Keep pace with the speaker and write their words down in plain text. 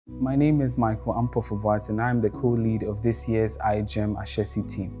My name is Michael Boateng, and I'm the co-lead of this year's iGEM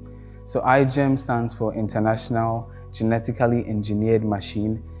Ashesi team. So iGEM stands for International Genetically Engineered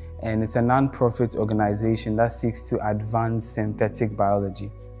Machine, and it's a non-profit organization that seeks to advance synthetic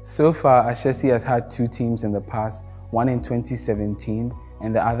biology. So far, Ashesi has had 2 teams in the past, one in 2017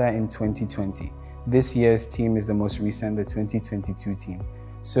 and the other in 2020. This year's team is the most recent, the 2022 team.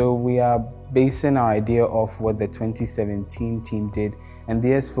 So we are basing our idea off what the 2017 team did, and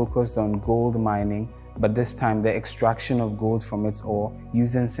theirs focused on gold mining, but this time the extraction of gold from its ore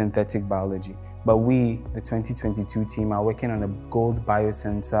using synthetic biology. But we, the 2022 team, are working on a gold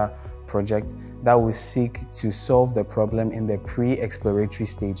biosensor project that will seek to solve the problem in the pre-exploratory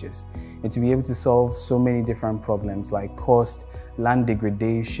stages, and to be able to solve so many different problems like cost, land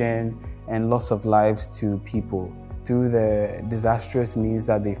degradation, and loss of lives to people through the disastrous means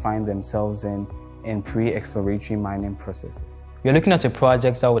that they find themselves in pre-exploratory mining processes. We are looking at a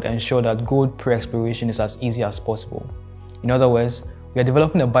project that would ensure that gold pre-exploration is as easy as possible. In other words, we are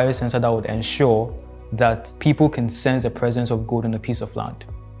developing a biosensor that would ensure that people can sense the presence of gold on a piece of land.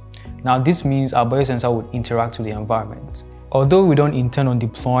 Now, this means our biosensor would interact with the environment. Although we don't intend on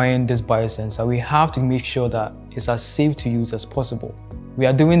deploying this biosensor, we have to make sure that it's as safe to use as possible. We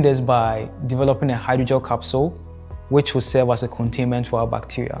are doing this by developing a hydrogel capsule which will serve as a containment for our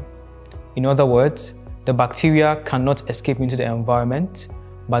bacteria. In other words, the bacteria cannot escape into the environment,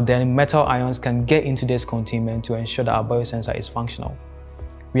 but then metal ions can get into this containment to ensure that our biosensor is functional.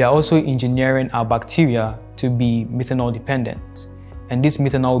 We are also engineering our bacteria to be methanol dependent, and this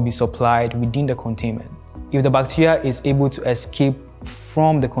methanol will be supplied within the containment. If the bacteria is able to escape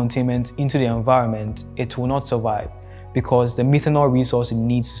from the containment into the environment, it will not survive, because the methanol resource it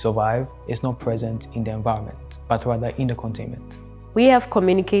needs to survive is not present in the environment, but rather in the containment. We have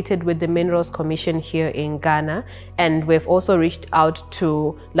communicated with the Minerals Commission here in Ghana, and we've also reached out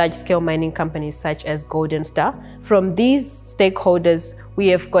to large-scale mining companies such as Golden Star. From these stakeholders, we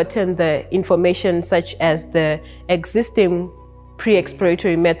have gotten the information such as the existing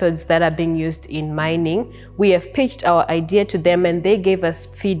pre-exploratory methods that are being used in mining. We have pitched our idea to them, and they gave us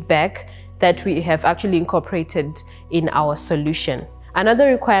feedback that we have actually incorporated in our solution. Another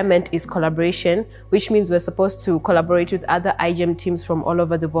requirement is collaboration, which means we're supposed to collaborate with other iGEM teams from all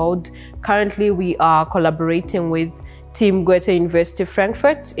over the world. Currently, we are collaborating with Team Goethe University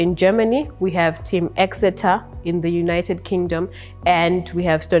Frankfurt in Germany. We have Team Exeter in the United Kingdom, and we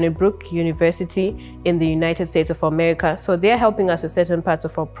have Stony Brook University in the United States of America. So they're helping us with certain parts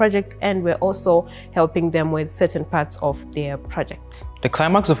of our project, and we're also helping them with certain parts of their project. The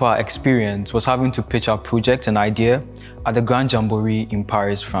climax of our experience was having to pitch our project and idea at the Grand Jamboree in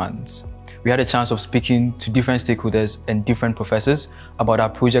Paris, France. We had a chance of speaking to different stakeholders and different professors about our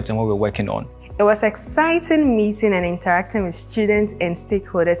project and what we're working on. It was exciting meeting and interacting with students and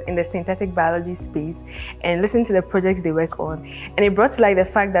stakeholders in the synthetic biology space and listening to the projects they work on. And it brought to light the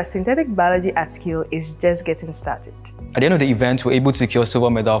fact that synthetic biology at scale is just getting started. At the end of the event, we were able to secure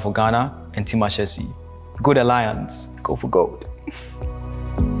silver medal for Ghana and Team Ashesi. Good Alliance, go for gold.